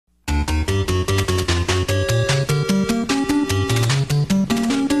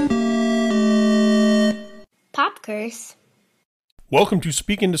Curse. Welcome to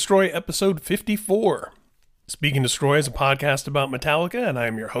Speak and Destroy episode 54. Speak and Destroy is a podcast about Metallica, and I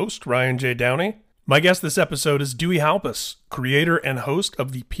am your host, Ryan J. Downey. My guest this episode is Dewey Halpus, creator and host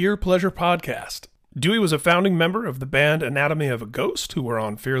of the Peer Pleasure podcast. Dewey was a founding member of the band Anatomy of a Ghost, who were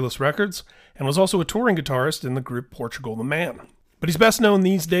on Fearless Records, and was also a touring guitarist in the group Portugal the Man. But he's best known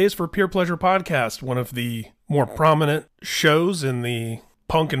these days for Peer Pleasure podcast, one of the more prominent shows in the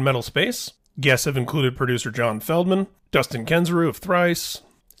punk and metal space. Guests have included producer John Feldman, Dustin Kensrue of Thrice,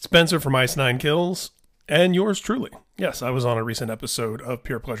 Spencer from Ice Nine Kills, and yours truly. Yes, I was on a recent episode of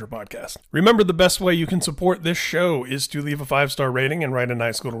Peer Pleasure Podcast. Remember, the best way you can support this show is to leave a 5-star rating and write a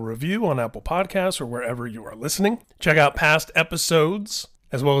nice little review on Apple Podcasts or wherever you are listening. Check out past episodes,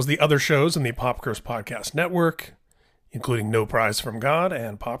 as well as the other shows in the Pop Curse Podcast Network, including No Prize from God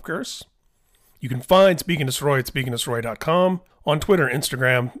and Pop Curse. You can find Speak and Destroy at speakandestroy.com, on Twitter,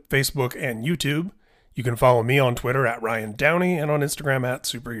 Instagram, Facebook, and YouTube. You can follow me on Twitter at Ryan Downey and on Instagram at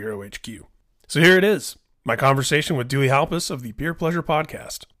SuperheroHQ. So here it is, my conversation with Dewey Halpus of the Peer Pleasure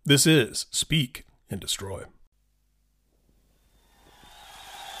Podcast. This is Speak and Destroy.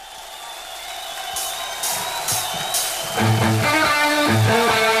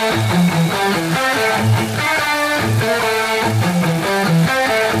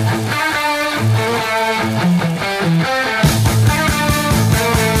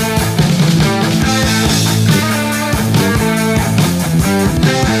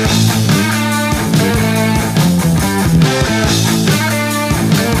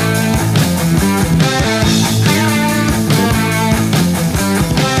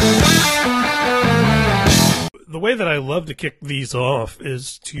 The way that I love to kick these off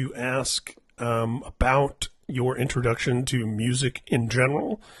is to ask about your introduction to music in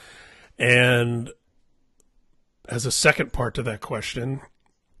general. And as a second part to that question,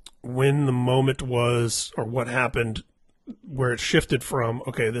 when the moment was, or what happened where it shifted from,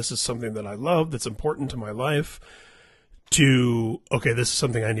 okay, this is something that I love, that's important to my life, to, okay, this is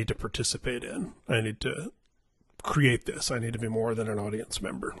something I need to participate in. I need to create this. I need to be more than an audience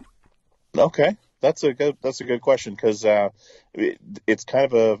member. Okay. That's a good question, because it's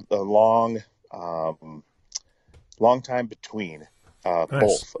kind of a long time between Nice.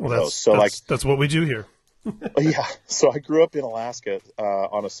 both of those. So that's what we do here. Yeah. So I grew up in Alaska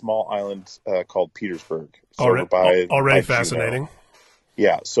on a small island called Petersburg. So Already fascinating.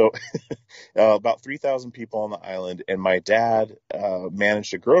 Yeah. So about 3,000 people on the island, and my dad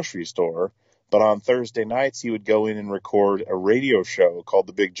managed a grocery store. But on Thursday nights, he would go in and record a radio show called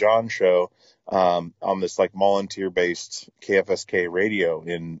The Big John Show on this like volunteer-based KFSK radio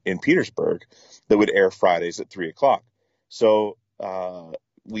in Petersburg that would air Fridays at 3:00. So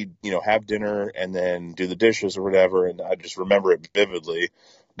we'd have dinner and then do the dishes or whatever. And I just remember it vividly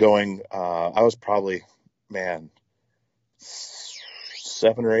going. I was probably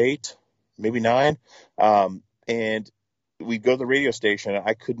 7 or 8, maybe 9, and we'd go to the radio station, and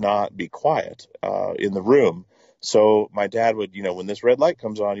I could not be quiet in the room. So my dad would, when this red light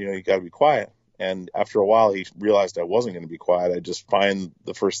comes on, you got to be quiet. And after a while, he realized I wasn't going to be quiet. I'd just find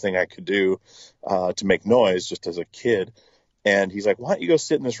the first thing I could do to make noise just as a kid. And he's like, why don't you go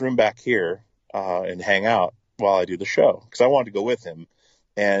sit in this room back here and hang out while I do the show? Because I wanted to go with him.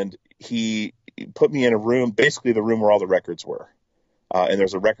 And he put me in a room, basically the room where all the records were. And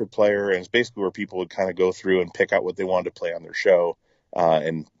there's a record player, and it's basically where people would kind of go through and pick out what they wanted to play on their show,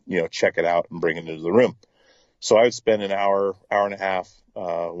 and check it out and bring it into the room. So I would spend an hour and a half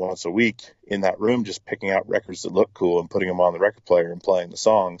once a week in that room just picking out records that look cool and putting them on the record player and playing the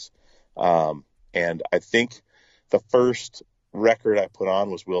songs. And I think the first record I put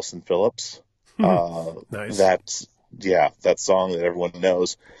on was Wilson Phillips. Nice. That song that everyone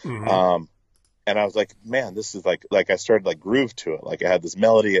knows. Mm-hmm. And I was like, man, this is like I started like groove to it. Like it had this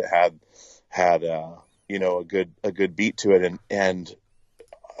melody, it had a good beat to it, and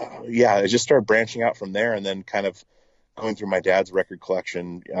I just started branching out from there, and then kind of going through my dad's record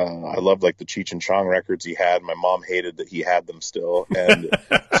collection. I loved like the Cheech and Chong records he had. My mom hated that he had them still, and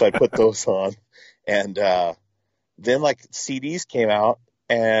so I put those on. And then like CDs came out,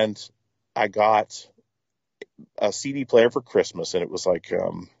 and I got a CD player for Christmas, and it was like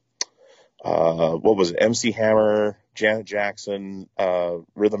what was it? MC Hammer, Janet Jackson,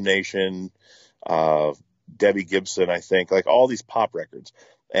 Rhythm Nation, Debbie Gibson, I think, like all these pop records.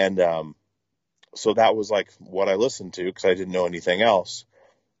 And so that was like what I listened to because I didn't know anything else.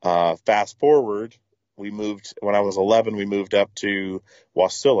 Fast forward, when I was 11, we moved up to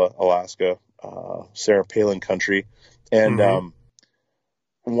Wasilla, Alaska, Sarah Palin country. And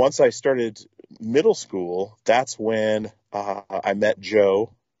once I started middle school, that's when I met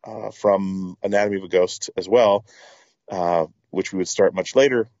Joe from Anatomy of a Ghost as well, which we would start much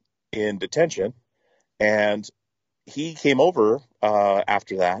later in detention. And he came over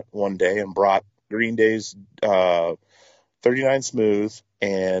after that one day and brought Green Day's 39 Smooth,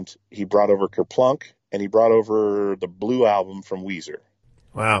 and he brought over Kerplunk, and he brought over the Blue Album from Weezer.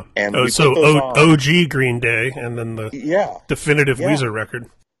 Wow. And so OG Green Day, and then the definitive Weezer record.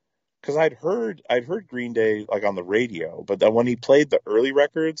 Because I'd heard Green Day like on the radio, but then when he played the early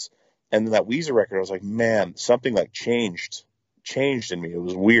records and then that Weezer record, I was like, man, something like changed in me. It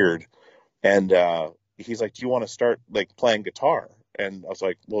was weird. And he's like, do you want to start like playing guitar? And I was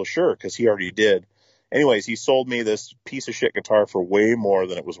like, well, sure, because he already did. Anyways, he sold me this piece of shit guitar for way more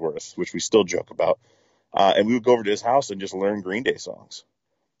than it was worth, which we still joke about. And we would go over to his house and just learn Green Day songs.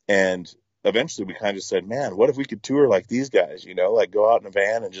 And eventually we kind of said, man, what if we could tour like these guys, like go out in a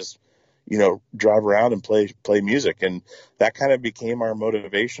van and just, drive around and play music. And that kind of became our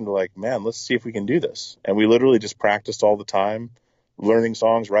motivation to like, man, let's see if we can do this. And we literally just practiced all the time, learning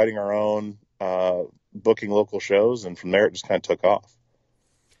songs, writing our own, booking local shows. And from there, it just kind of took off.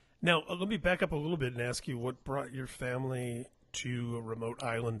 Now, let me back up a little bit and ask you what brought your family to a remote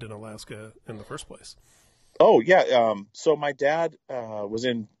island in Alaska in the first place? Oh, yeah. So my dad was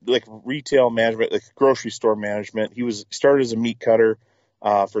in like retail management, like grocery store management. He started as a meat cutter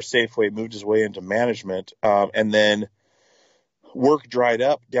for Safeway, moved his way into management, and then work dried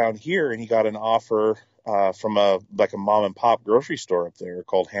up down here, and he got an offer from a mom and pop grocery store up there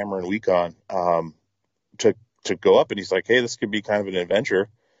called Hammer and Weekon to go up. And he's like, hey, this could be kind of an adventure.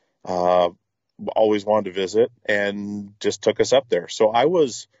 Always wanted to visit, and just took us up there. So I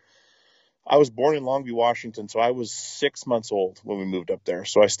was born in Longview, Washington, so I was 6 months old when we moved up there.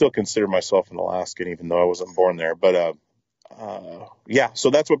 So I still consider myself an Alaskan, even though I wasn't born there. But so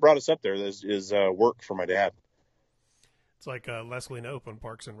that's what brought us up there is work for my dad. It's like Leslie Knope on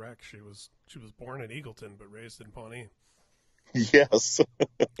Parks and Rec. She was born in Eagleton but raised in Pawnee. Yes.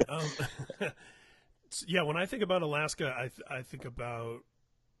 Yeah, when I think about Alaska, I think about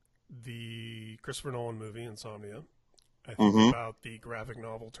the Christopher Nolan movie Insomnia. I think about the graphic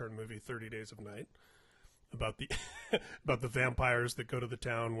novel turned movie 30 Days of Night, about the about the vampires that go to the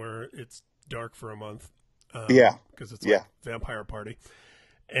town where it's dark for a month. Because it's like vampire party.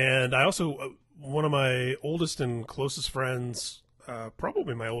 And I also, one of my oldest and closest friends,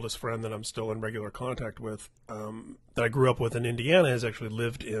 probably my oldest friend that I'm still in regular contact with, that I grew up with in Indiana, has actually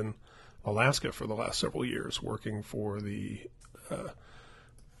lived in Alaska for the last several years, working for the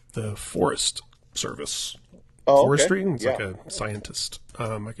Forest Service. Forestry. Okay. He's like a scientist.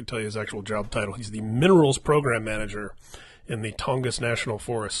 I can tell you his actual job title. He's the Minerals Program Manager in the Tongass National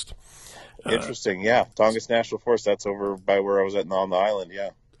Forest. Interesting. Yeah. Tongass National Forest. That's over by where I was on the island.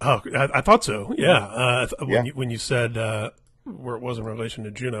 Yeah. Oh, I thought so. Yeah. When you said where it was in relation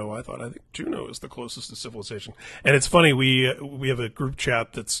to Juneau, I think Juneau is the closest to civilization. And it's funny, we have a group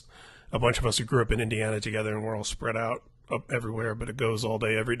chat that's a bunch of us who grew up in Indiana together, and we're all spread out up everywhere, but it goes all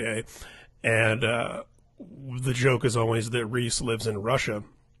day, every day. And the joke is always that Reese lives in Russia.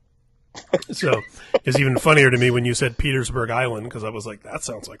 So it's even funnier to me when you said Petersburg Island, because I was like, that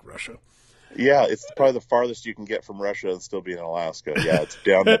sounds like Russia. Yeah, it's probably the farthest you can get from Russia and still be in Alaska. Yeah, it's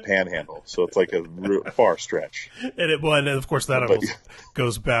down the panhandle, so it's like a far stretch. And of course that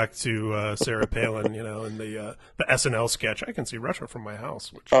goes back to Sarah Palin, in the SNL sketch. I can see Russia from my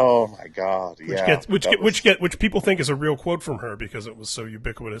house. Oh my God! Which people think is a real quote from her because it was so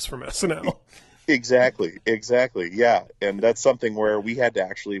ubiquitous from SNL. Exactly. Yeah, and that's something where we had to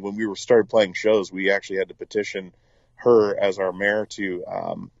actually, when we started playing shows, we actually had to petition her as our mayor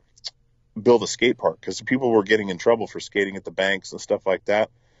to build a skate park, because people were getting in trouble for skating at the banks and stuff like that.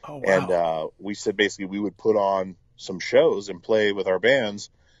 Oh, wow. And we said basically we would put on some shows and play with our bands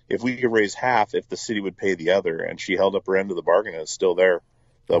if we could raise half, if the city would pay the other. And she held up her end of the bargain, and it's still there.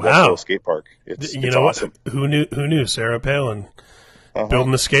 The Buffalo skate park. It's awesome. Who knew Sarah Palin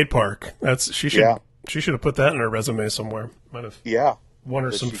building a skate park? She should have put that in her resume somewhere. Might have won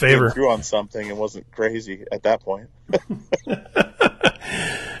her some favor. She came through on something and wasn't crazy at that point.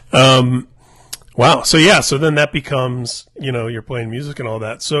 Wow. So then that becomes, you're playing music and all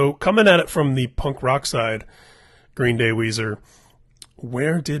that. So coming at it from the punk rock side, Green Day, Weezer,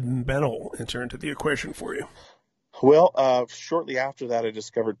 where did metal enter into the equation for you? Well, shortly after that, I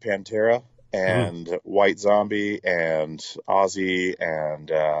discovered Pantera and White Zombie and Ozzy,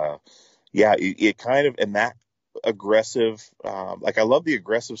 and it kind of, and that aggressive, I love the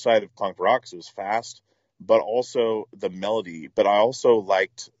aggressive side of punk rock because it was fast, but also the melody. But I also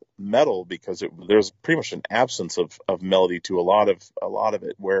liked metal because there's pretty much an absence of melody to a lot of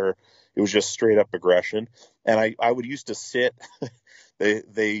it, where it was just straight up aggression. And I would used to sit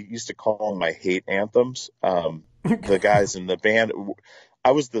they used to call them my hate anthems. The guys in the band,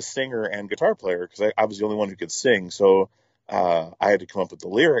 I was the singer and guitar player because I was the only one who could sing. So I had to come up with the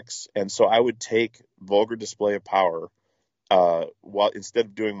lyrics. And so I would take Vulgar Display of Power, while instead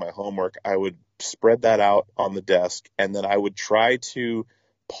of doing my homework, I would spread that out on the desk, and then I would try to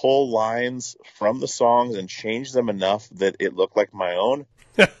pull lines from the songs and change them enough that it looked like my own,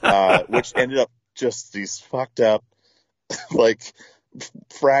 which ended up just these fucked up, like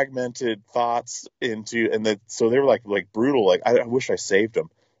fragmented thoughts into, and then so they were like brutal. Like I wish I saved them,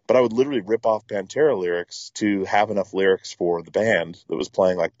 but I would literally rip off Pantera lyrics to have enough lyrics for the band that was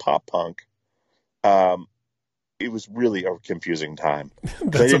playing like pop punk. It was really a confusing time. I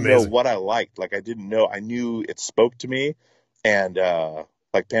didn't know what I liked. Like I didn't know. I knew it spoke to me, and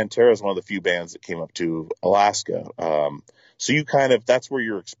like Pantera is one of the few bands that came up to Alaska. So you kind of, that's where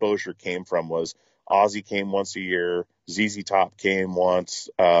your exposure came from. Was Ozzy came once a year, ZZ Top came once,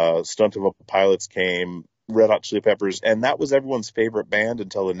 Stone Temple Pilots came, Red Hot Chili Peppers, and that was everyone's favorite band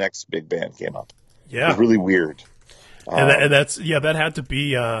until the next big band came up. Yeah, it was really weird. And that's that had to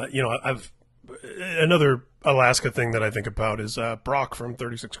be I've another Alaska thing that I think about is Brock from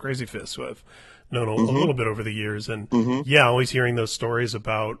 36 Crazy Fists, who I've known a little bit over the years, and always hearing those stories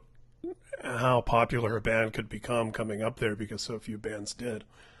about how popular a band could become coming up there because so few bands did.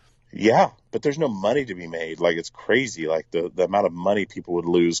 Yeah, but there's no money to be made. Like it's crazy, like the amount of money people would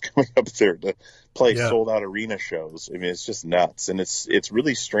lose coming up there to play sold out arena shows. I mean, it's just nuts, and it's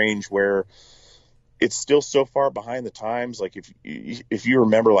really strange where it's still so far behind the times. Like if you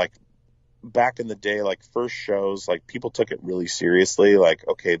remember, like back in the day, like first shows, like people took it really seriously. Like,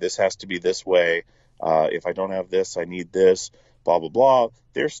 okay, this has to be this way. If I don't have this, I need this, blah, blah, blah.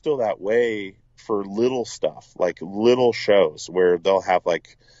 They're still that way for little stuff, like little shows where they'll have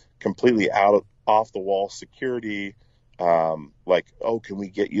like completely off the wall security. Like, oh, can we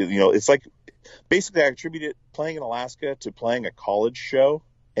get you, it's like, basically I attribute it playing in Alaska to playing a college show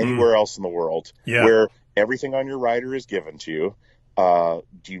anywhere else in the world, where everything on your rider is given to you.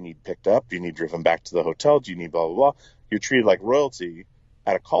 Do you need picked up? Do you need driven back to the hotel? Do you need blah, blah, blah? You're treated like royalty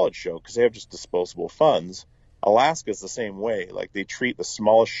at a college show because they have just disposable funds. Alaska's the same way. Like they treat the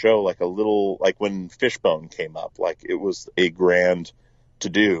smallest show like a little, like when Fishbone came up, like it was a grand to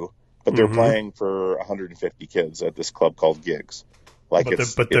do, but they're playing for 150 kids at this club called Gigs. Like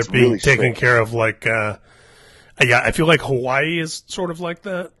but they're being really taken care of. Like, I feel like Hawaii is sort of like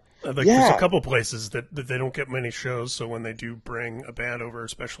that. There's a couple places that they don't get many shows, so when they do bring a band over,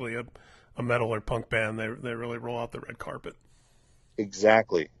 especially a metal or punk band, they really roll out the red carpet.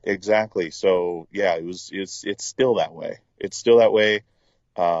 Exactly. So yeah, it's still that way. It's still that way,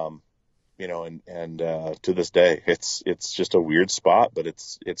 and to this day, it's just a weird spot, but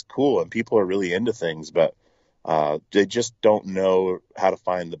it's cool, and people are really into things, but they just don't know how to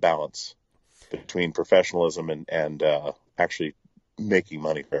find the balance between professionalism and actually making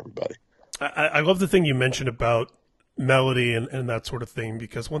money for everybody. I love the thing you mentioned about melody and that sort of thing,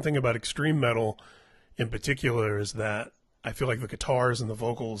 because one thing about extreme metal in particular is that I feel like the guitars and the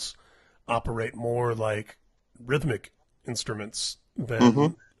vocals operate more like rhythmic instruments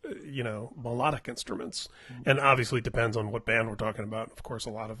than melodic instruments. And obviously it depends on what band we're talking about. Of course, a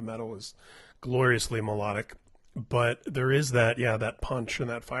lot of metal is gloriously melodic, but there is that punch and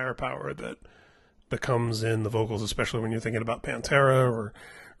that firepower that comes in the vocals, especially when you're thinking about Pantera or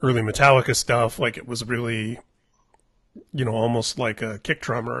early Metallica stuff. Like it was really, almost like a kick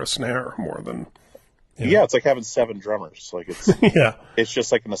drum or a snare more than. Yeah, it's like having 7 drummers. Like it's it's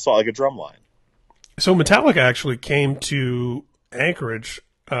just like an assault, like a drum line. So Metallica actually came to Anchorage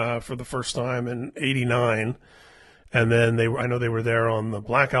for the first time in '89, and then I know they were there on the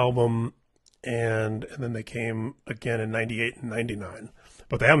Black Album, and then they came again in '98 and '99,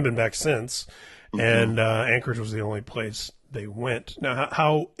 but they haven't been back since. And Anchorage was the only place they went. Now,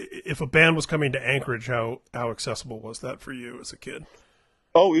 how if a band was coming to Anchorage, how accessible was that for you as a kid?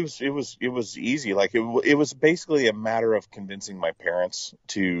 Oh, it was easy. Like it was basically a matter of convincing my parents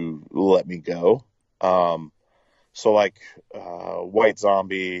to let me go. So like White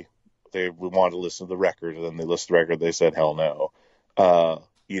Zombie, we wanted to listen to the record, and then they listened to the record. They said hell no.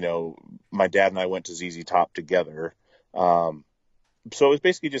 My dad and I went to ZZ Top together. So it was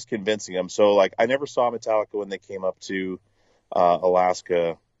basically just convincing them. So like I never saw Metallica when they came up to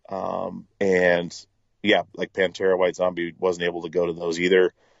Alaska, and yeah, like Pantera, White Zombie, wasn't able to go to those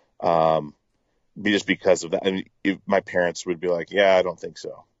either, just because of that. I mean, my parents would be like, "Yeah, I don't think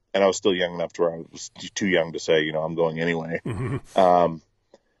so," and I was still young enough to where I was too young to say, I'm going anyway.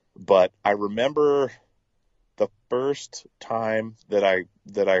 But I remember the first time that I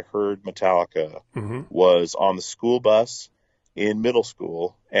heard Metallica was on the school bus in middle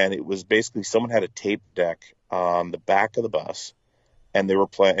school, and it was basically someone had a tape deck on the back of the bus, and they were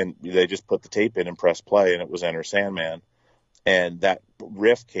playing, and they just put the tape in and pressed play, and it was Enter Sandman, and that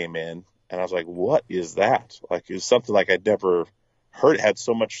riff came in, and I was like, "What is that?" Like, it was something like I'd never heard. It had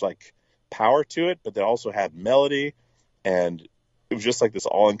so much like power to it, but they also had melody, and it was just like this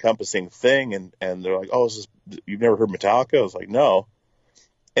all-encompassing thing. And they're like, "Oh, you've never heard Metallica?" I was like, "No."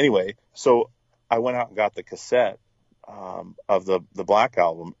 Anyway, so I went out and got the cassette of the Black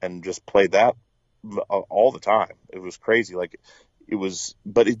Album and just played that all the time. It was crazy. Like, it was,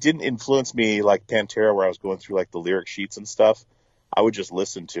 but it didn't influence me like Pantera, where I was going through like the lyric sheets and stuff. I would just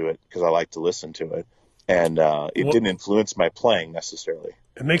listen to it because I like to listen to it, and it didn't influence my playing necessarily.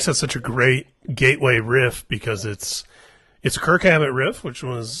 It makes that such a great gateway riff because it's a Kirk Hammett riff, which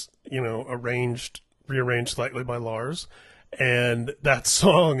was, rearranged slightly by Lars. And that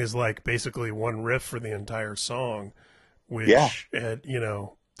song is like basically one riff for the entire song, which had,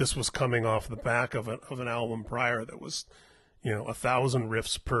 this was coming off the back of an album prior that was, 1,000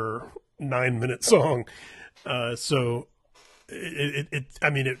 riffs per 9-minute song. So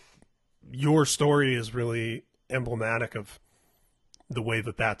your story is really emblematic of the way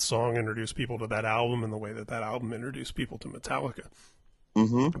that song introduced people to that album and the way that album introduced people to Metallica.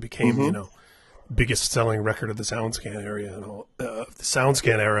 Mm-hmm. It became, biggest selling record of the SoundScan area and all the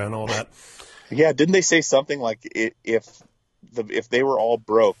SoundScan era and all that. Yeah, didn't they say something like if they were all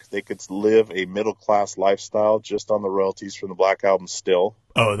broke, they could live a middle class lifestyle just on the royalties from the Black Album still?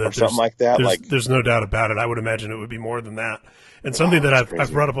 Or something like that. There's no doubt about it. I would imagine it would be more than that. And something that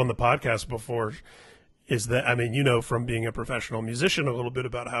I've brought up on the podcast before is that, from being a professional musician, a little bit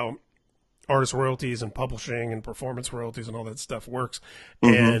about how artist royalties and publishing and performance royalties and all that stuff works.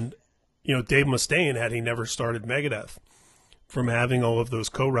 Mm-hmm. And Dave Mustaine, had he never started Megadeth, from having all of those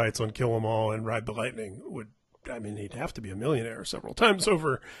co-writes on Kill 'Em All and Ride the Lightning, he'd have to be a millionaire several times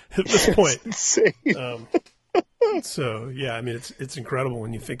over at this point. Insane. So yeah, it's incredible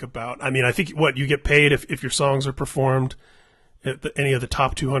when you think about. I think you get paid if your songs are performed at any of the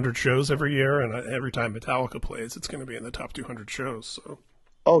top 200 shows every year, and every time Metallica plays, it's going to be in the top 200 shows. So.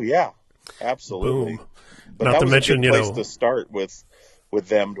 Oh yeah, absolutely. Boom. But not that to was mention, a good place to start with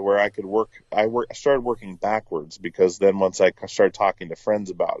them, to where I could work. I started working backwards, because then once I started talking to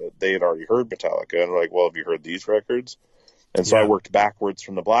friends about it, they had already heard Metallica, and were like, "Well, have you heard these records?" And so I worked backwards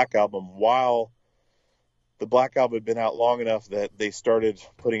from the Black Album, while the Black Album had been out long enough that they started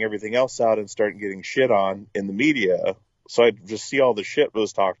putting everything else out and started getting shit on in the media. So I'd just see all the shit that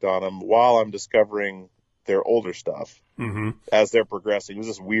was talked on them while I'm discovering their older stuff as they're progressing. It was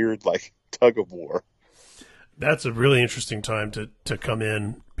this weird like tug of war. That's a really interesting time to come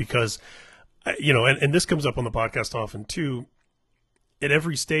in, because, and this comes up on the podcast often too. At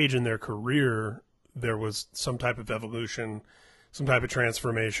every stage in their career, there was some type of evolution, some type of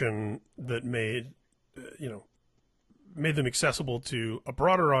transformation that made them accessible to a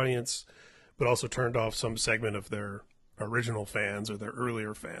broader audience, but also turned off some segment of their original fans or their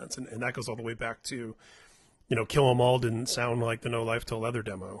earlier fans. And that goes all the way back to, Kill 'Em All didn't sound like the No Life Till Leather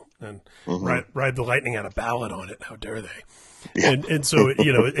demo, and Ride the Lightning had a ballad on it. How dare they? Yeah. And so,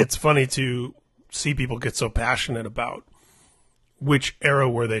 it's funny to see people get so passionate about which era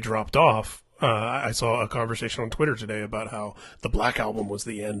where they dropped off. I saw a conversation on Twitter today about how the Black Album was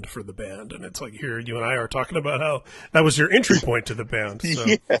the end for the band. And it's like, here, you and I are talking about how that was your entry point to the band. So,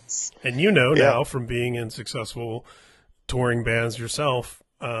 yes. And now from being in successful touring bands yourself,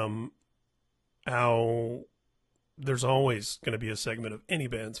 how there's always going to be a segment of any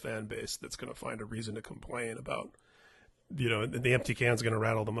band's fan base that's going to find a reason to complain about, the empty can's going to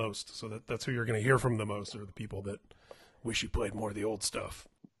rattle the most. So that's who you're going to hear from the most, are the people that wish you played more of the old stuff.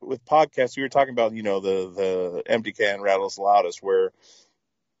 With podcasts, we were talking about, the empty can rattles the loudest, where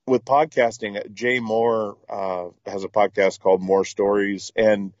with podcasting, Jay Moore has a podcast called More Stories,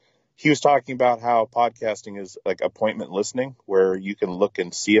 and he was talking about how podcasting is like appointment listening, where you can look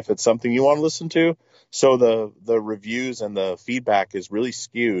and see if it's something you want to listen to. So the reviews and the feedback is really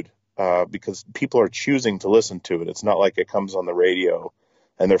skewed because people are choosing to listen to it. It's not like it comes on the radio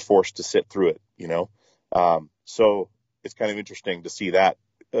and they're forced to sit through it, So it's kind of interesting to see that.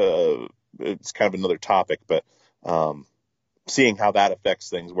 It's kind of another topic, but seeing how that affects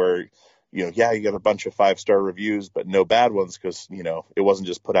things, where you get a bunch of 5-star reviews but no bad ones, because it wasn't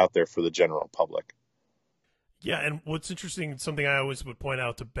just put out there for the general public. Yeah, and what's interesting, something I always would point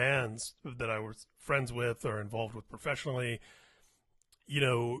out to bands that I was friends with or involved with professionally,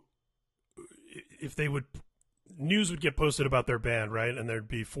 if they would, news would get posted about their band, right, and there'd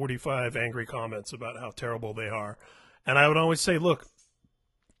be 45 angry comments about how terrible they are, and I would always say, look,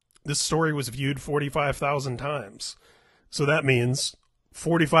 this story was viewed 45,000 times. So that means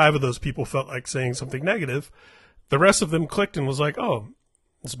 45 of those people felt like saying something negative. The rest of them clicked and was like, oh,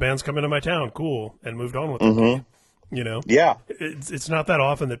 this band's coming to my town, cool, and moved on with their day. You know? Yeah. It's not that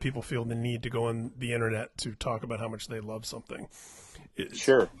often that people feel the need to go on the internet to talk about how much they love something.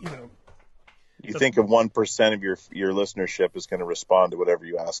 Sure. You know, you think of 1% of your listenership is going to respond to whatever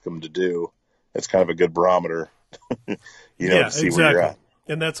you ask them to do. It's kind of a good barometer, to see where you're at.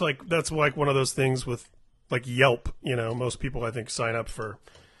 And that's like one of those things with like Yelp. You know, most people I think sign up for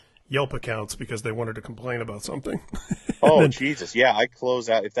Yelp accounts because they wanted to complain about something. Oh, Jesus. Yeah, I close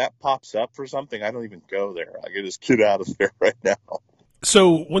out. If that pops up for something, I don't even go there. I can just get out of there right now.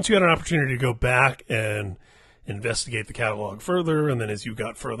 So once you had an opportunity to go back and investigate the catalog further, and then as you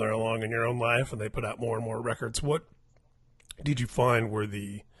got further along in your own life and they put out more and more records, what did you find were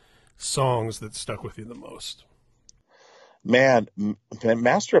the songs that stuck with you the most? Man,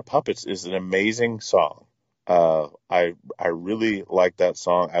 Master of Puppets is an amazing song. I really like that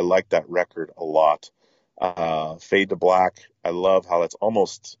song. I like that record a lot. Fade to Black. I love how that's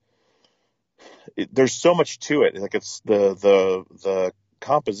almost. There's so much to it. Like it's the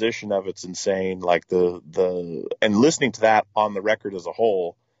composition of it's insane. Like and listening to that on the record as a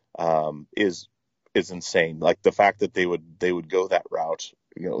whole is insane. Like the fact that they would go that route.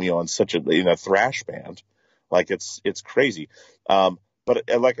 On such a thrash band, like it's crazy. But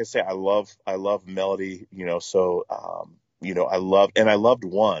like I say, I love melody, so, I loved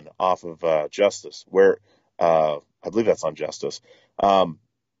one off of, Justice where, I believe that's on Justice.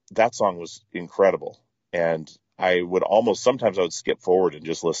 That song was incredible. And sometimes I would skip forward and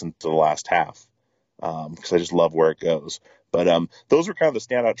just listen to the last half. Cause I just love where it goes. But, those were kind of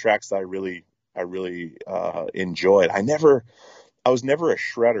the standout tracks that I really enjoyed. I was never a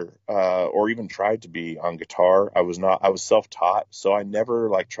shredder, or even tried to be on guitar. I was self-taught. So I never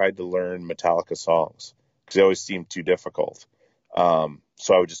tried to learn Metallica songs because they always seemed too difficult.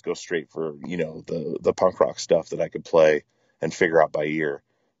 So I would just go straight for, the punk rock stuff that I could play and figure out by ear.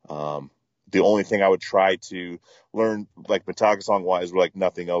 The only thing I would try to learn Metallica song wise were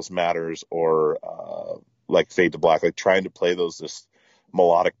Nothing Else Matters or, Fade to Black, trying to play those just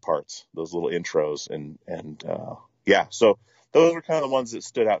melodic parts, those little intros and yeah. So those were kind of the ones that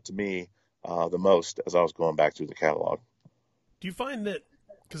stood out to me the most as I was going back through the catalog. Do you find that,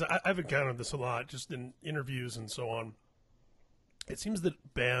 because I've encountered this a lot just in interviews and so on, it seems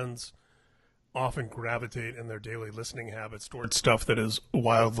that bands often gravitate in their daily listening habits towards stuff that is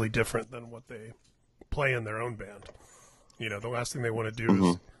wildly different than what they play in their own band. The last thing they want to do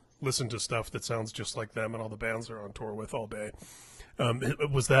is listen to stuff that sounds just like them and all the bands they're on tour with all day.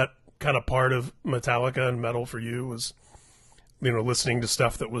 Was that kind of part of Metallica and metal for you, was listening to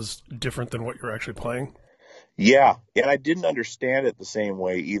stuff that was different than what you're actually playing? Yeah. And I didn't understand it the same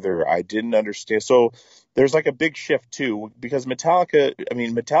way either. I didn't understand. So there's a big shift too, because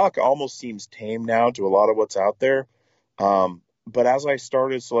Metallica almost seems tame now to a lot of what's out there. But as I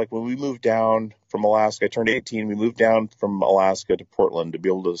started, so when we moved down from Alaska, I turned 18, we moved down from Alaska to Portland to be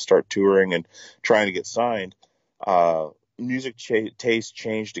able to start touring and trying to get signed. Music taste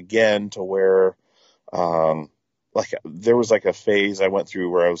changed again to where, there was a phase I went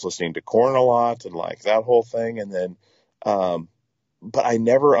through where I was listening to Korn a lot and that whole thing. And then, but I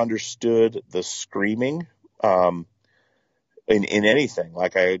never understood the screaming, in anything.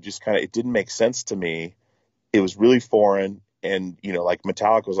 I just it didn't make sense to me. It was really foreign. And,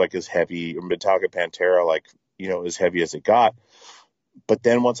 Metallica was as heavy, or Metallica Pantera, as heavy as it got. But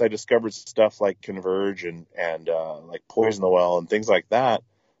then once I discovered stuff like Converge and Poison the Well and things like that,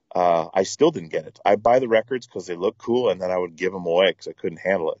 I still didn't get it. I buy the records because they look cool, and then I would give them away because I couldn't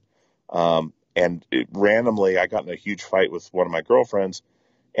handle it. Randomly, I got in a huge fight with one of my girlfriends,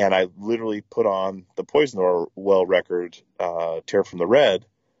 and I literally put on the Poison the Well record, Tear from the Red,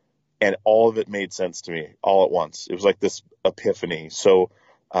 and all of it made sense to me all at once. It was this epiphany. So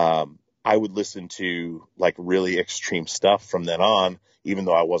I would listen to really extreme stuff from then on, even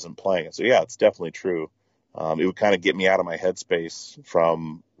though I wasn't playing it. So yeah, it's definitely true. It would kind of get me out of my headspace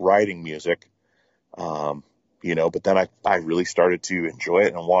from writing music, but then I really started to enjoy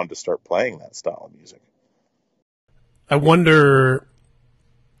it and wanted to start playing that style of music. I wonder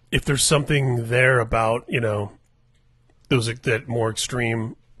if there's something there about, that more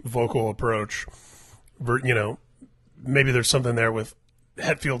extreme vocal approach, maybe there's something there with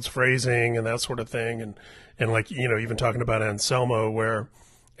Hetfield's phrasing and that sort of thing. And even talking about Anselmo, where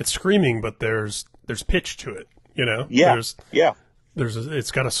it's screaming, but there's pitch to it, Yeah.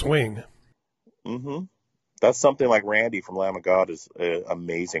 It's got a swing. Mm-hmm. That's something Randy from Lamb of God is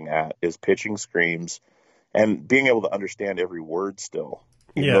amazing at, is pitching screams and being able to understand every word still.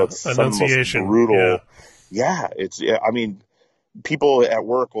 Enunciation. Brutal. Yeah, I mean, people at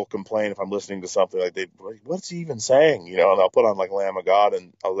work will complain if I'm listening to something like what's he even saying? You know, and I'll put on like Lamb of God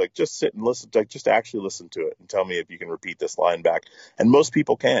and I'll like just sit and listen, like just actually listen to it and tell me if you can repeat this line back. And most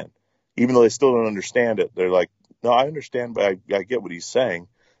people can, even though they still don't understand it. They're like, no, I understand, but I get what he's saying.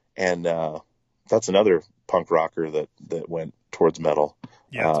 And that's another punk rocker that went towards metal.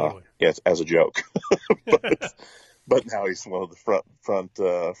 Yeah, totally. Yes, as a joke, but now he's one of the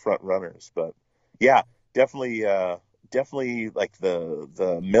front runners. But yeah, definitely. Definitely like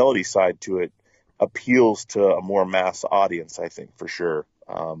the melody side to it appeals to a more mass audience, I think, for sure.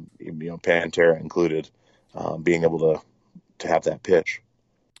 You know, Pantera included, being able to have that pitch.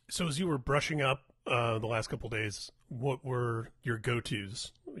 So as you were brushing up the last couple of days, what were your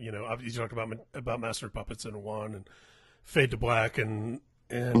go-tos? You know, you talked about Master of Puppets and One and Fade to Black and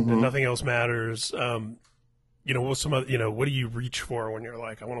Nothing Else Matters. You know, what's some other, you know, what do you reach for when you're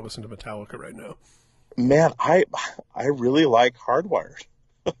like, I want to listen to Metallica right now? Man, I really like Hardwired.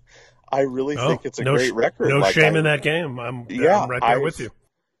 I really think it's a great record. No shame in that game. I'm right there with you.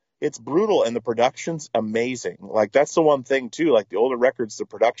 It's brutal and the production's amazing. Like that's the one thing too. Like the older records, the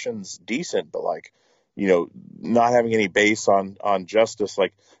production's decent, but like, you know, not having any bass on Justice,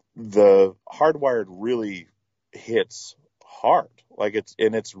 like the Hardwired really hits hard. Like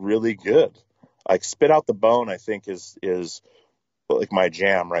it's really good. Like Spit Out the Bone, I think is like my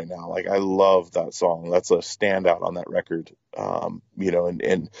jam right now. Like I love that song. That's a standout on that record. You know,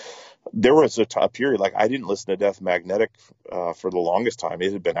 and there was a period like I didn't listen to Death Magnetic for the longest time.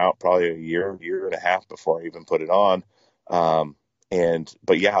 It had been out probably a year and a half before I even put it on.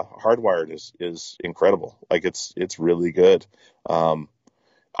 But yeah, Hardwired is incredible. Like it's really good.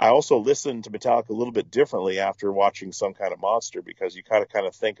 I also listened to Metallica a little bit differently after watching Some Kind of Monster, because you kind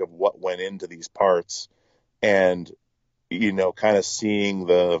of think of what went into these parts, and you know, kind of seeing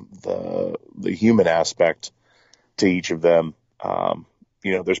the human aspect to each of them.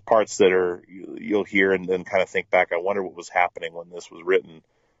 You know, there's parts that you'll hear and then kind of think back, I wonder what was happening when this was written,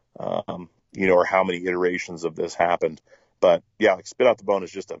 you know, or how many iterations of this happened. But yeah, like Spit Out the Bone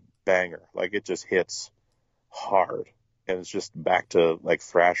is just a banger. Like it just hits hard, and it's just back to like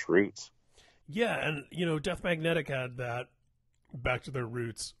thrash roots. Yeah, and you know, Death Magnetic had that back to their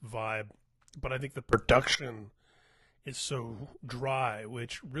roots vibe, but I think the production is so dry,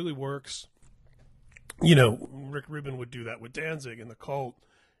 which really works. You know, Rick Rubin would do that with Danzig and The Cult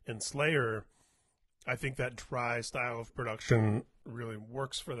and Slayer. I think that dry style of production really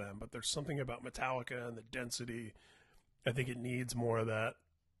works for them, but there's something about Metallica and the density. I think it needs more of that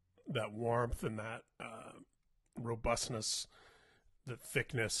warmth and that robustness, the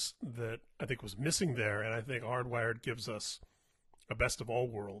thickness that I think was missing there. And I think Hardwired gives us a best of all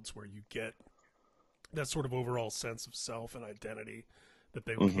worlds, where you get that sort of overall sense of self and identity that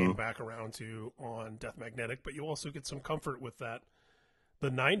they came back around to on Death Magnetic, but you also get some comfort with that. The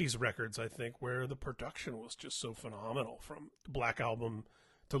 90s records, I think, where the production was just so phenomenal, from the Black Album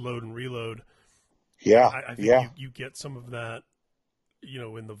to Load and Reload. Yeah. I think you get some of that, you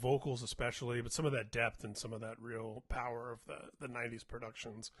know, in the vocals especially, but some of that depth and some of that real power of the 90s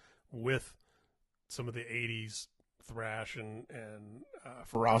productions with some of the 80s thrash and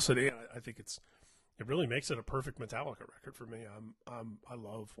ferocity. I think it really makes it a perfect Metallica record for me. I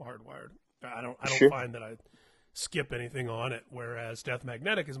love Hardwired. I don't find that I skip anything on it. Whereas Death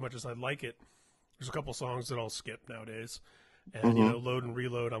Magnetic, as much as I like it, there's a couple songs that I'll skip nowadays. And you know, Load and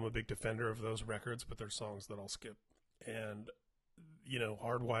Reload, I'm a big defender of those records, but there's songs that I'll skip. And you know,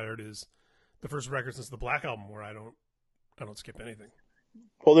 Hardwired is the first record since the Black Album where I don't skip anything.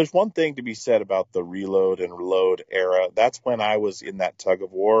 Well, there's one thing to be said about the Reload and Reload era. That's when I was in that tug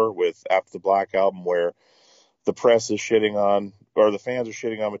of war with after the Black Album, where the press is shitting on, or the fans are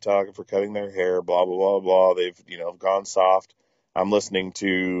shitting on Metallica for cutting their hair, blah, blah, blah, blah. They've, you know, gone soft. I'm listening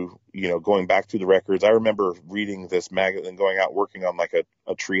to, you know, going back through the records. I remember reading this magazine and going out working on like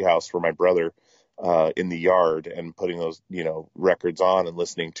a tree house for my brother in the yard and putting those, you know, records on and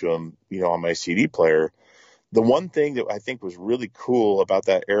listening to them, you know, on my CD player. The one thing that I think was really cool about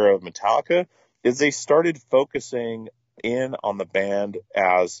that era of Metallica is they started focusing in on the band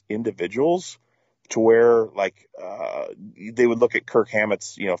as individuals, to where like they would look at Kirk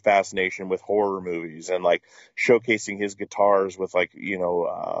Hammett's, you know, fascination with horror movies and like showcasing his guitars with like, you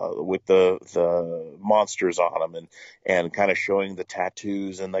know, with the monsters on them, and kind of showing the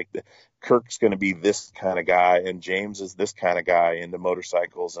tattoos, and like Kirk's going to be this kind of guy and James is this kind of guy into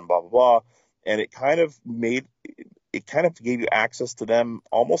motorcycles and blah, blah, blah. And it kind of gave you access to them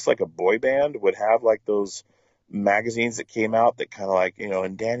almost like a boy band would have, like those magazines that came out that kind of like, you know,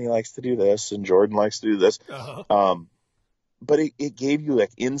 and Danny likes to do this and Jordan likes to do this. but it gave you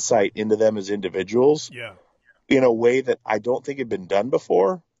like insight into them as individuals Yeah. in a way that I don't think had been done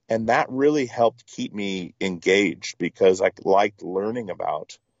before. And that really helped keep me engaged because I liked learning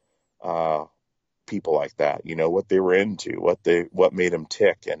about uh, people like that, what they were into, what made them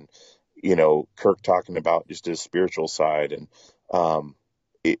tick. And, Kirk talking about just his spiritual side. And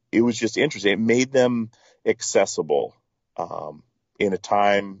it was just interesting. It made them accessible in a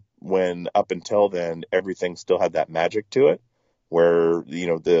time when up until then, everything still had that magic to it where,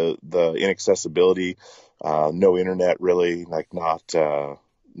 the inaccessibility, no internet really, like not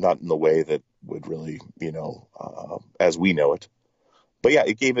in the way that would really, as we know it. But yeah,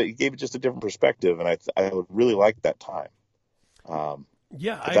 it gave it just a different perspective, and I really liked that time.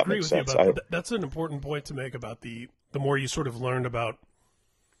 Yeah, I If that agree makes with you sense. about that. That's an important point to make about the more you sort of learned about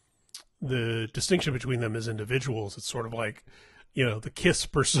the distinction between them as individuals. It's sort of like, the Kiss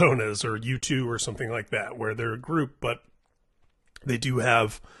personas or U2 or something like that, where they're a group, but they do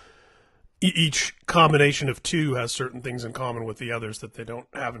have each combination of two has certain things in common with the others that they don't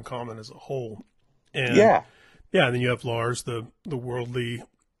have in common as a whole. And Yeah, yeah, and then you have Lars, the worldly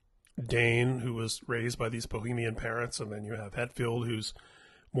Dane, who was raised by these Bohemian parents, and then you have Hetfield, who's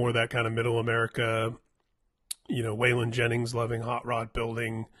more that kind of middle America, Waylon Jennings loving hot rod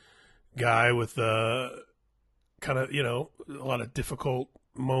building guy with kind of, a lot of difficult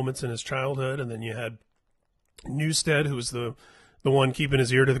moments in his childhood. And then you had Newsted, who was the one keeping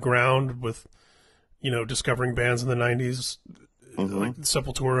his ear to the ground with, discovering bands in the 90s, like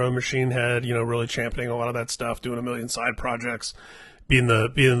Sepultura, Machine Head, really championing a lot of that stuff, doing a million side projects, being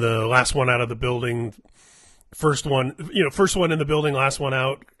the last one out of the building, first one in the building, last one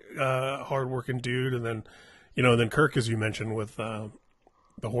out, hardworking dude. And then Kirk, as you mentioned, with the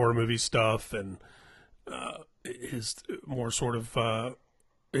horror movie stuff and his more sort of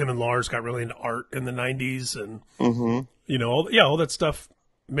him and Lars got really into art in the 90s, and all that stuff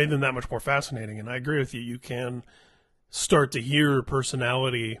made them that much more fascinating. And I agree with you. You can start to hear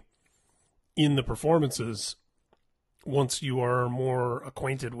personality in the performances once you are more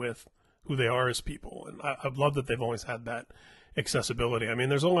acquainted with who they are as people. And I've loved that they've always had that accessibility. I mean,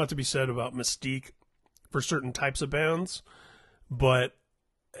 there's a lot to be said about mystique for certain types of bands, but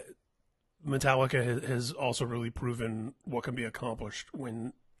Metallica has also really proven what can be accomplished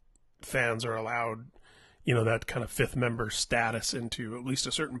when fans are allowed, that kind of fifth member status into at least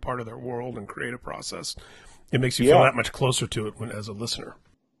a certain part of their world and creative process. It makes you feel that much closer to it as a listener.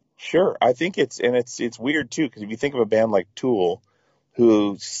 sure. I think it's weird too because if you think of a band like Tool,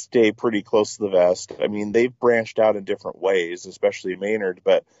 who stay pretty close to the vest. I mean, they've branched out in different ways, especially Maynard,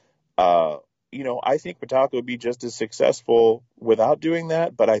 but I think Metallica would be just as successful without doing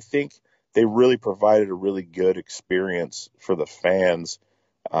that, but I think they really provided a really good experience for the fans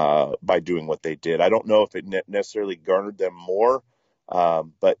by doing what they did. I don't know if it necessarily garnered them more,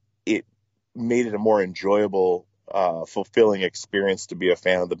 but it made it a more enjoyable, fulfilling experience to be a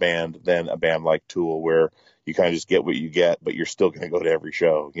fan of the band than a band like Tool, where you kind of just get what you get, but you're still going to go to every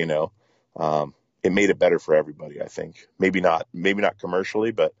show. It made it better for everybody. I think maybe not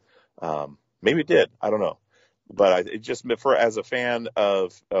commercially, but maybe it did. I don't know. But it just as a fan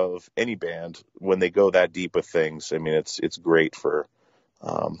of any band, when they go that deep with things, I mean, it's great for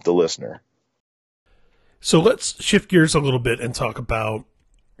the listener. So let's shift gears a little bit and talk about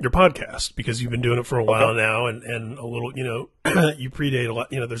your podcast, because you've been doing it for a while now, and a little, you predate a lot.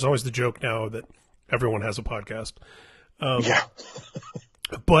 There's always the joke now that everyone has a podcast. Yeah.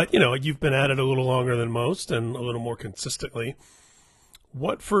 But, you've been at it a little longer than most and a little more consistently.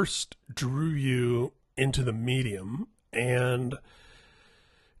 What first drew you into the medium? And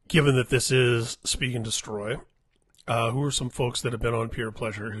given that this is Speak and Destroy, who are some folks that have been on Pure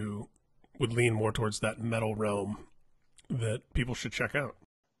Pleasure who would lean more towards that metal realm that people should check out?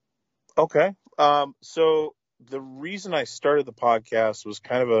 Okay. So the reason I started the podcast was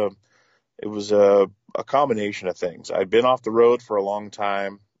kind of a combination of things. I'd been off the road for a long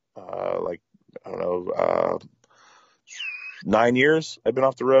time, 9 years. I've been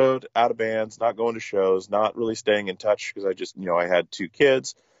off the road, out of bands, not going to shows, not really staying in touch because I just, I had 2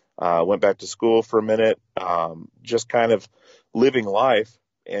 kids, went back to school for a minute, just kind of living life,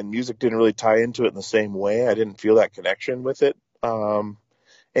 and music didn't really tie into it in the same way. I didn't feel that connection with it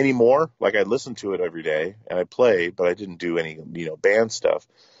anymore. Like I listened to it every day and I played, but I didn't do any, band stuff.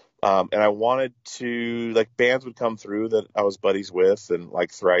 And I wanted to, like, bands would come through that I was buddies with, and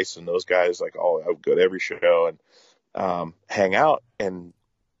like Thrice and those guys, like, I would go to every show and hang out. And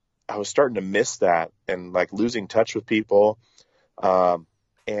I was starting to miss that and like losing touch with people.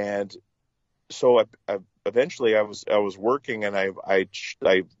 And so I eventually I was working, and I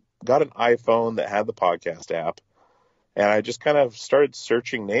got an iPhone that had the podcast app. And I just kind of started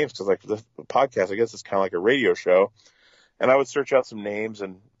searching names because like the podcast, I guess it's kind of like a radio show. And I would search out some names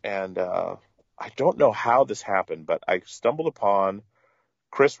and I don't know how this happened, but I stumbled upon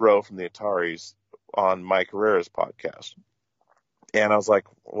Chris Rowe from the Ataris on Mike Herrera's podcast. And I was like,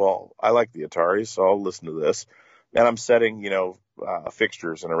 well, I like the Ataris, so I'll listen to this. And I'm setting,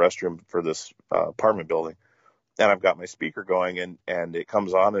 fixtures in a restroom for this apartment building. And I've got my speaker going and it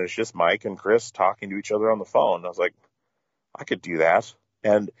comes on and it's just Mike and Chris talking to each other on the phone. And I was like, I could do that.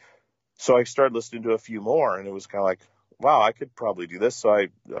 And so I started listening to a few more and it was kind of like, wow, I could probably do this. So I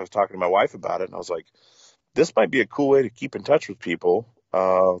was talking to my wife about it and I was like, this might be a cool way to keep in touch with people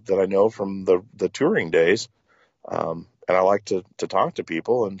that I know from the touring days. And I like to talk to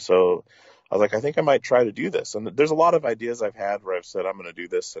people. And so I was like, I think I might try to do this. And there's a lot of ideas I've had where I've said, I'm going to do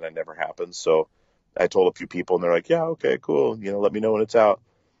this and it never happens. So I told a few people and they're like, yeah, okay, cool. Let me know when it's out.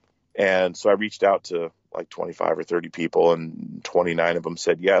 And so I reached out to like 25 or 30 people and 29 of them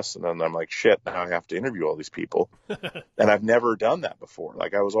said yes. And then I'm like, shit, now I have to interview all these people. And I've never done that before.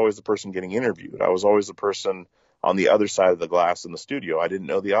 Like I was always the person getting interviewed. I was always the person on the other side of the glass in the studio. I didn't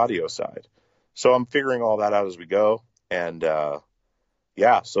know the audio side. So I'm figuring all that out as we go. And,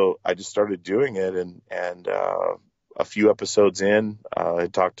 so I just started doing it and a few episodes in, I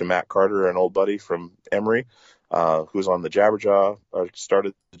talked to Matt Carter, an old buddy from Emory, who's on the Jabberjaw,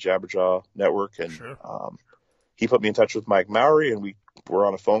 started the Jabberjaw network. And, Sure. He put me in touch with Mike Mowry and we were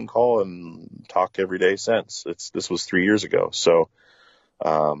on a phone call and talked every day since. This was 3 years ago. So,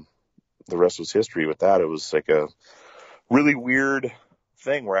 the rest was history with that. It was like a really weird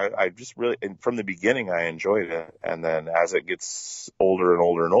thing where I just really, and from the beginning, I enjoyed it. And then as it gets older and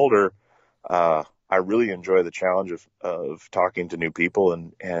older and older, I really enjoy the challenge of talking to new people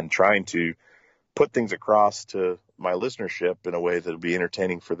and trying to put things across to my listenership in a way that'll be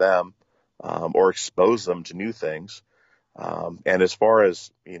entertaining for them, or expose them to new things. And as far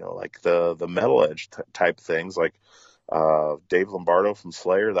as, like the metal edge type things, like, Dave Lombardo from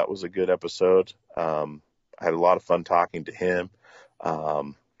Slayer, that was a good episode. I had a lot of fun talking to him.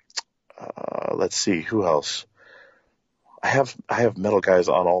 Let's see, who else? I have metal guys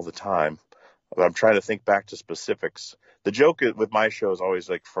on all the time, but I'm trying to think back to specifics. The joke with my show is always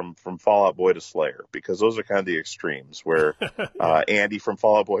like from Fall Out Boy to Slayer, because those are kind of the extremes where, Andy from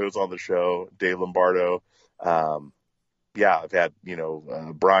Fall Out Boy was on the show, Dave Lombardo. I've had,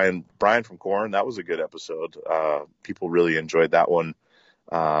 Brian from Korn. That was a good episode. People really enjoyed that one.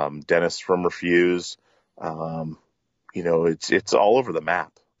 Dennis from Refuse. It's all over the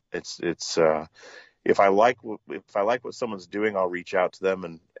map. It's if I like what someone's doing, I'll reach out to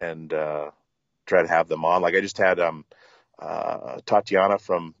them and try to have them on. Like I just had Tatiana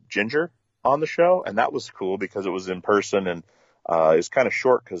from Ginger on the show, and that was cool because it was in person and it was kind of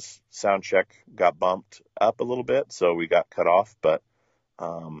short because sound check got bumped up a little bit, so we got cut off. But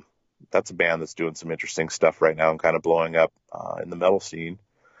that's a band that's doing some interesting stuff right now and kind of blowing up in the metal scene.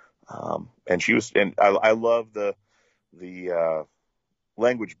 And I love the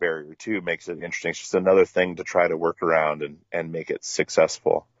language barrier too, makes it interesting. It's just another thing to try to work around and make it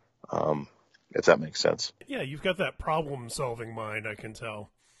successful. If that makes sense. Yeah, you've got that problem-solving mind, I can tell,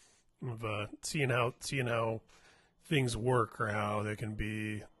 of seeing how things work or how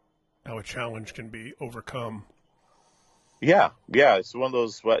a challenge can be overcome. Yeah, it's one of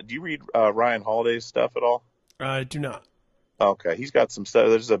those. Do you read Ryan Holiday's stuff at all? I do not. Okay, he's got some stuff.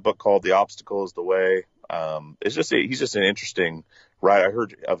 There's a book called "The Obstacle Is the Way." He's just an interesting writer. I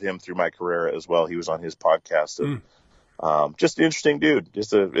heard of him through Mike Herrera as well. He was on his podcast. And, just an interesting dude.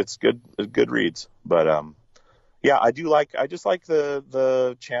 It's good reads. But I just like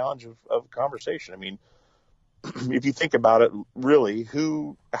the challenge of conversation. I mean, if you think about it, really,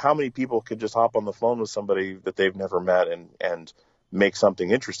 how many people could just hop on the phone with somebody that they've never met and make something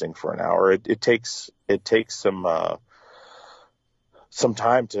interesting for an hour? It takes some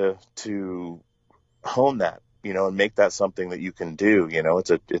time to hone that, and make that something that you can do.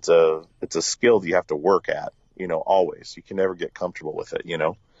 It's a skill that you have to work at, always. You can never get comfortable with it.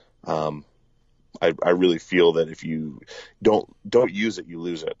 I really feel that if you don't use it, you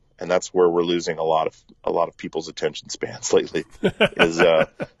lose it. And that's where we're losing a lot of people's attention spans lately is,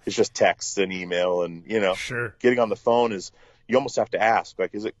 it's just text and email and, Sure. Getting on the phone is, you almost have to ask,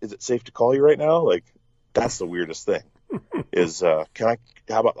 like, is it safe to call you right now? Like, that's the weirdest thing is, how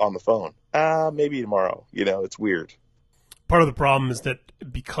about on the phone? Maybe tomorrow, it's weird. Part of the problem is that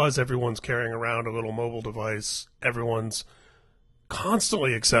because everyone's carrying around a little mobile device, everyone's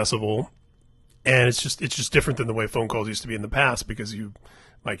constantly accessible. And it's just different than the way phone calls used to be in the past, because you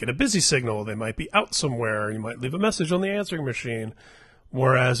might get a busy signal. They might be out somewhere. You might leave a message on the answering machine.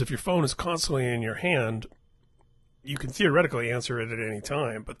 Whereas if your phone is constantly in your hand, you can theoretically answer it at any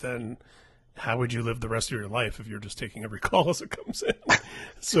time, but then how would you live the rest of your life if you're just taking every call as it comes in?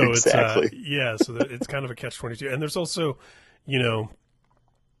 So Exactly. so that it's kind of a catch-22. And there's also,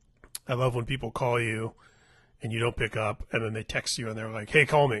 I love when people call you and you don't pick up, and then they text you and they're like, "Hey,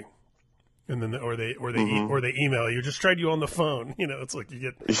 call me," and then or they email you. Just tried you on the phone. It's like you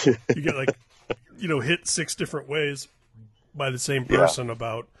get like hit 6 different ways by the same person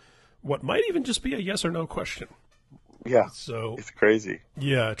about what might even just be a yes or no question. Yeah. So it's crazy.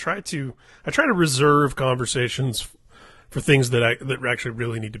 Yeah, I try to reserve conversations for things that actually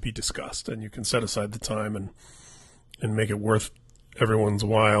really need to be discussed, and you can set aside the time and make it worth everyone's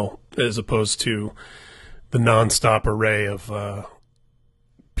while, as opposed to the nonstop array of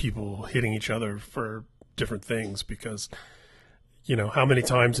people hitting each other for different things. Because how many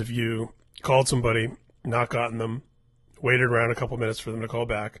times have you called somebody, not gotten them, waited around a couple minutes for them to call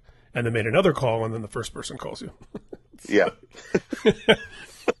back, and then made another call, and then the first person calls you? Yeah.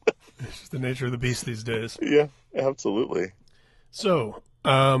 It's just the nature of the beast these days. Yeah, absolutely. So,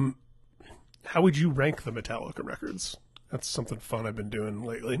 how would you rank the Metallica records? That's something fun I've been doing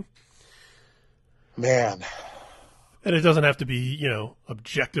lately. Man. And it doesn't have to be,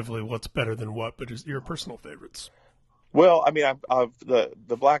 objectively what's better than what, but just your personal favorites. Well, I mean,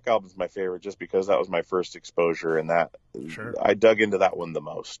 the Black Album is my favorite just because that was my first exposure, and that Sure. I dug into that one the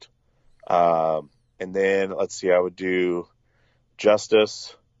most. And then let's see, I would do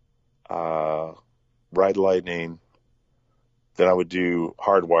Justice, Ride Lightning. Then I would do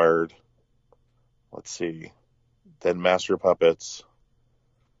Hardwired. Let's see. Then Master of Puppets.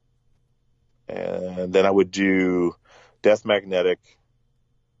 And then I would do Death Magnetic,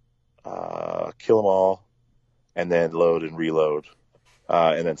 Kill 'Em All, and then Load and Reload.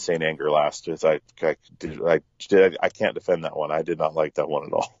 And then Saint Anger last. I can't defend that one. I did not like that one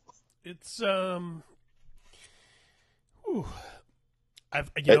at all. It's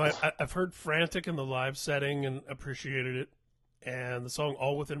I've heard Frantic in the live setting and appreciated it, and the song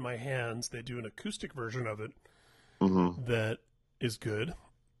All Within My Hands, they do an acoustic version of it that is good.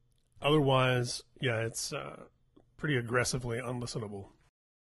 Otherwise, it's pretty aggressively unlistenable.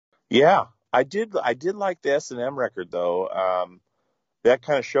 Yeah, I did like the S&M record though. That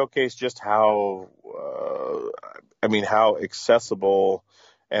kind of showcased just how how accessible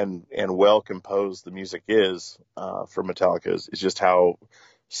and well composed the music is for Metallica. Is just how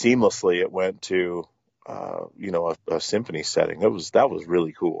seamlessly it went to a symphony setting. That was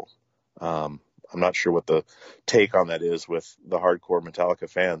really cool. I'm not sure what the take on that is with the hardcore Metallica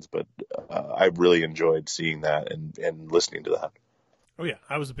fans, but I really enjoyed seeing that and listening to that. Oh yeah,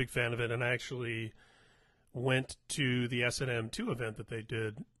 I was a big fan of it, and I actually went to the S&M 2 event that they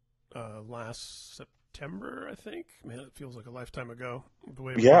did last September, I think. Man, it feels like a lifetime ago, the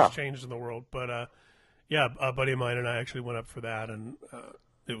way it's changed in the world. But a buddy of mine and I actually went up for that, and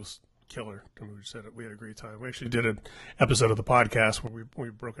it was killer. I mean, we had a great time. We actually did an episode of the podcast where we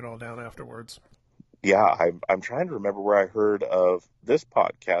broke it all down afterwards. Yeah, I'm trying to remember where I heard of this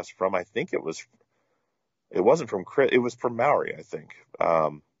podcast from. I think it wasn't from Chris. It was from Maori, I think.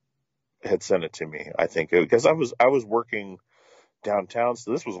 Had sent it to me, I think, because I was working downtown,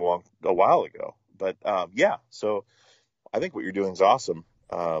 so this was a while ago. But so I think what you're doing is awesome.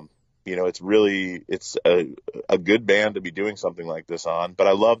 It's a good band to be doing something like this on. But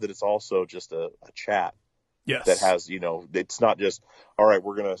I love that it's also just a chat. Yes. That has, it's not just, all right,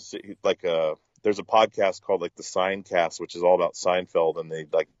 we're gonna see, there's a podcast called the Signcast, which is all about Seinfeld, and they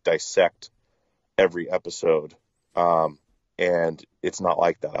dissect every episode. And it's not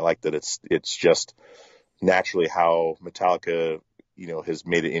like that. I like that it's just naturally how Metallica, has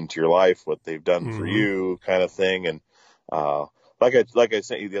made it into your life, what they've done for you, kind of thing. And like I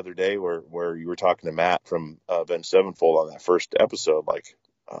sent you the other day, where you were talking to Matt from Avenged Sevenfold on that first episode.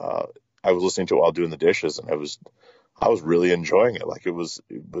 I was listening to it while doing the dishes, and I was really enjoying it. It was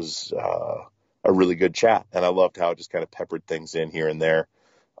a really good chat, and I loved how it just kind of peppered things in here and there.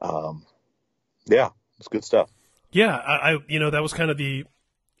 It's good stuff. Yeah, I that was kind of the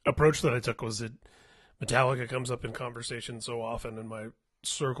approach that I took, was that Metallica comes up in conversation so often in my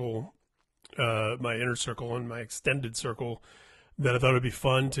circle, my inner circle and my extended circle, that I thought it'd be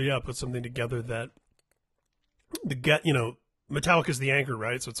fun to put something together that Metallica's the anchor,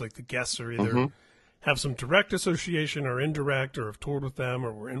 right? So it's like the guests are either have some direct association or indirect, or have toured with them,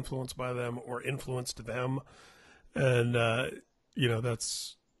 or were influenced by them, or influenced them, and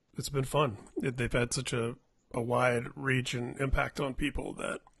it's been fun. They've had such a wide reach and impact on people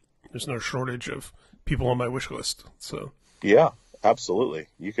that there's no shortage of people on my wish list. So yeah, absolutely.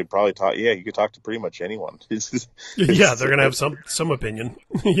 You could probably talk. Yeah, you could talk to pretty much anyone. They're gonna have some opinion.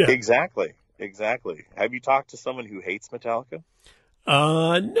 Yeah, exactly. exactly. Have you talked to someone who hates Metallica?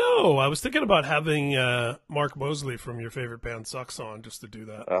 No, I was thinking about having Mark Mosley from Your Favorite Band Sucks on just to do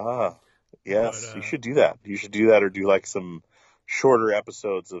that. Yes, But you should do that. You should do that, or do like some shorter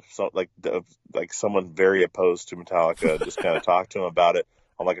episodes of like someone very opposed to Metallica, just kind of talk to him about it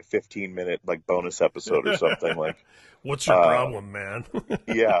on like a 15-minute like bonus episode or something like. What's your problem, man?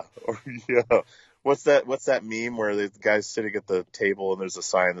 Yeah, or yeah. What's that meme where the guy's sitting at the table and there's a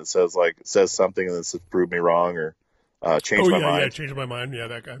sign that says something and then says "prove me wrong" or "change my mind." Yeah, change my mind. Yeah,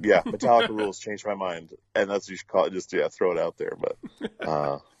 that guy. Yeah, Metallica rules, change my mind, and that's what you should call it. Just throw it out there. But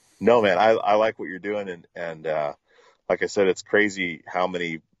no, man, I like what you're doing, and like I said, it's crazy how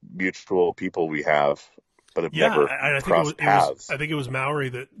many mutual people we have, but have never crossed paths. I think it was Maori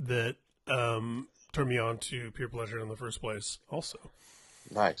that turned me on to Peer Pleasure in the first place. Also,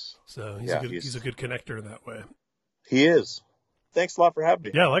 nice. So he's a good connector in that way. He is. Thanks a lot for having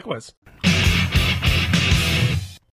me. Yeah, likewise.